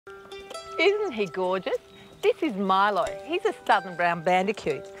Isn't he gorgeous? This is Milo. He's a southern brown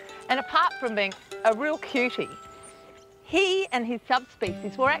bandicoot. And apart from being a real cutie, he and his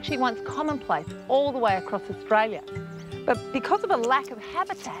subspecies were actually once commonplace all the way across Australia. But because of a lack of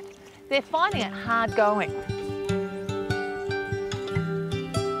habitat, they're finding it hard going.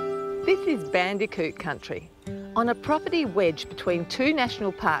 This is Bandicoot country. On a property wedged between two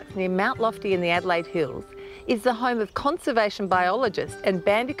national parks near Mount Lofty in the Adelaide Hills is the home of conservation biologist and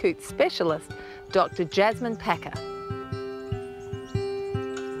bandicoot specialist, Dr Jasmin Packer.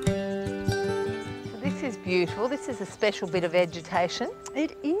 So this is beautiful. This is a special bit of vegetation.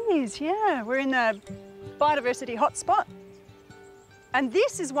 It is, yeah. We're in the biodiversity hotspot. And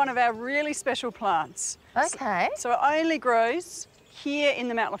this is one of our really special plants. Okay. So it only grows here in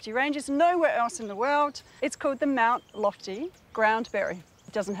the Mount Lofty Ranges, nowhere else in the world. It's called the Mount Lofty groundberry.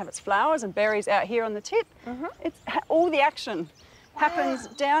 It doesn't have its flowers and berries out here on the tip. All the action happens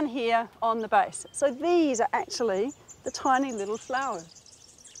down here on the base. So these are actually the tiny little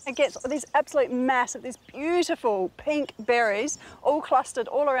flowers. It gets this absolute mass of these beautiful pink berries all clustered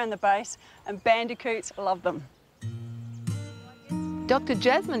all around the base, and bandicoots love them. Dr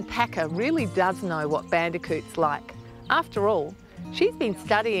Jasmin Packer really does know what bandicoots like. After all, she's been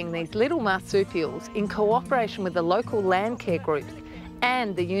studying these little marsupials in cooperation with the local land care groups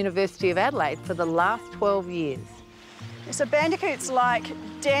and the University of Adelaide for the last 12 years. So bandicoots like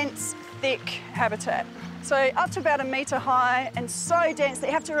dense, thick habitat. So up to about 1 metre high and so dense that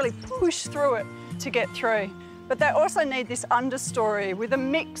you have to really push through it to get through. But they also need this understory with a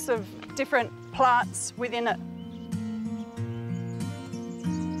mix of different plants within it.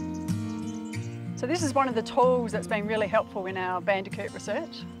 So this is one of the tools that's been really helpful in our bandicoot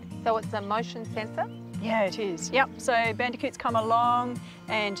research. So it's a motion sensor? Yeah, it is. Yep, so bandicoots come along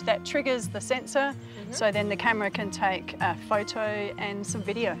and that triggers the sensor, so then the camera can take a photo and some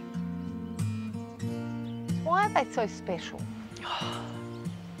video. Why are they so special?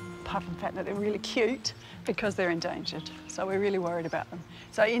 Apart from the fact that they're really cute, because they're endangered. So we're really worried about them.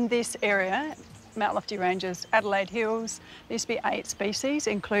 So in this area, Mount Lofty Ranges, Adelaide Hills, there used to be 8 species,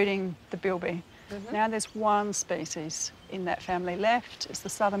 including the bilby. Now there's 1 species in that family left. It's the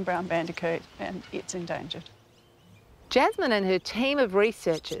southern brown bandicoot, and it's endangered. Jasmin and her team of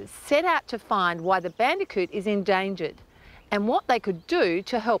researchers set out to find why the bandicoot is endangered and what they could do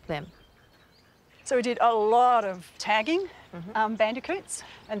to help them. So we did a lot of tagging bandicoots,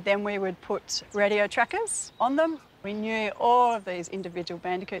 and then we would put radio trackers on them. We knew all of these individual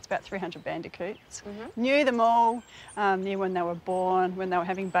bandicoots, about 300 bandicoots. Knew them all, knew when they were born, when they were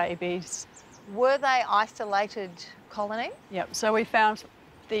having babies. Were they isolated colonies? Yep, so we found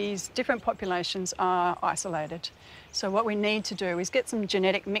these different populations are isolated. So what we need to do is get some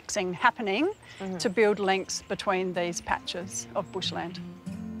genetic mixing happening to build links between these patches of bushland.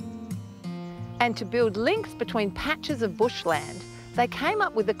 And to build links between patches of bushland, they came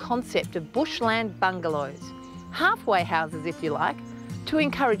up with the concept of bushland bungalows, halfway houses if you like, to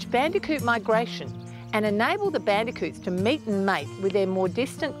encourage bandicoot migration and enable the bandicoots to meet and mate with their more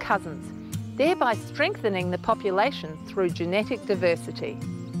distant cousins, thereby strengthening the population through genetic diversity.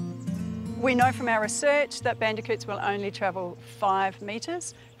 We know from our research that bandicoots will only travel 5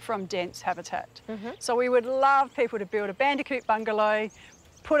 metres from dense habitat. So we would love people to build a bandicoot bungalow,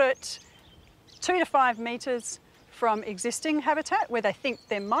 put it 2 to 5 metres from existing habitat where they think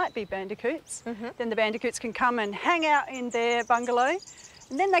there might be bandicoots. Then the bandicoots can come and hang out in their bungalow,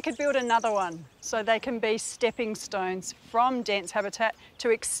 and then they could build another one. So they can be stepping stones from dense habitat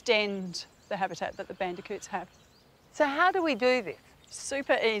to extend the habitat that the bandicoots have. So how do we do this?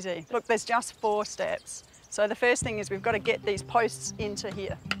 Super easy. Look, there's just 4 steps. So the first thing is we've got to get these posts into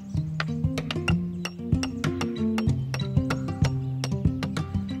here.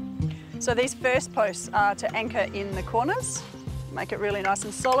 So these first posts are to anchor in the corners, make it really nice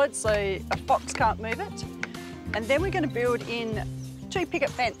and solid so a fox can't move it. And then we're going to build in 2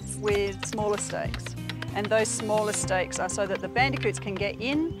 picket fence with smaller stakes. And those smaller stakes are so that the bandicoots can get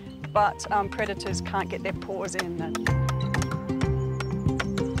in, but predators can't get their paws in.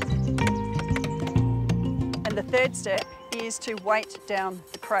 And the third step is to weight down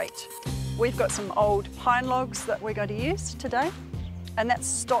the crate. We've got some old pine logs that we're going to use today, and that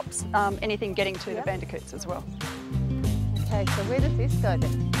stops anything getting to the bandicoots as well. Okay, so where does this go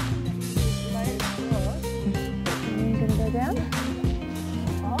then? You're going to go down?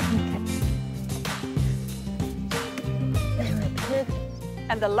 Okay.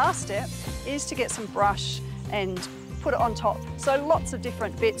 And the last step is to get some brush and put it on top. So lots of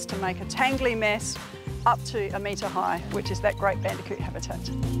different bits to make a tangly mess up to 1 metre high, which is that great bandicoot habitat.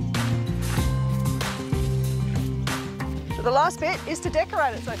 So the last bit is to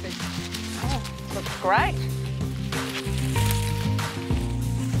decorate it, Sophie. Oh, looks great.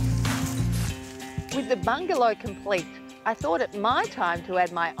 With the bungalow complete, I thought it my time to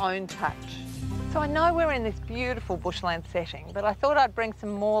add my own touch. So I know we're in this beautiful bushland setting, but I thought I'd bring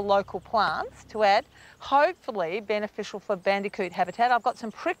some more local plants to add, hopefully beneficial for bandicoot habitat. I've got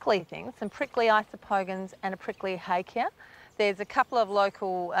some prickly things, some prickly isopogons and a prickly hakea. There's a couple of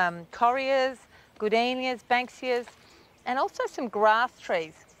local correas, goodenias, banksias, and also some grass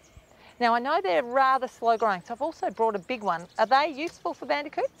trees. Now I know they're rather slow growing, so I've also brought a big one. Are they useful for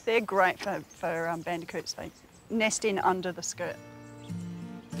bandicoots? They're great for bandicoots. They nest in under the skirt.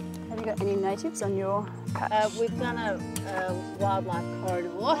 Have you got any natives on your patch? We've done a wildlife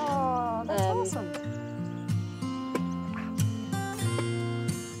corridor. Oh, that's awesome.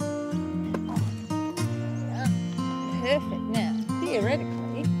 Perfect. Now,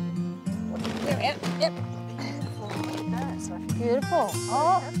 theoretically, there we are. Yep. That's so Beautiful.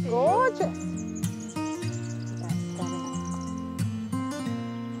 Oh, gorgeous.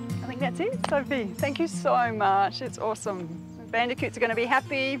 I think that's it, Sophie. Thank you so much. It's awesome. The bandicoots are going to be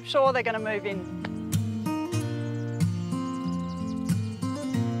happy. Sure, they're going to move in.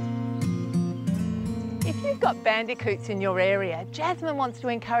 If you've got bandicoots in your area, Jasmin wants to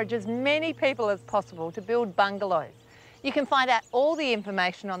encourage as many people as possible to build bungalows. You can find out all the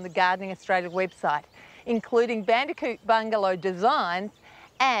information on the Gardening Australia website, including bandicoot bungalow designs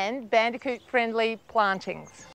and bandicoot-friendly plantings.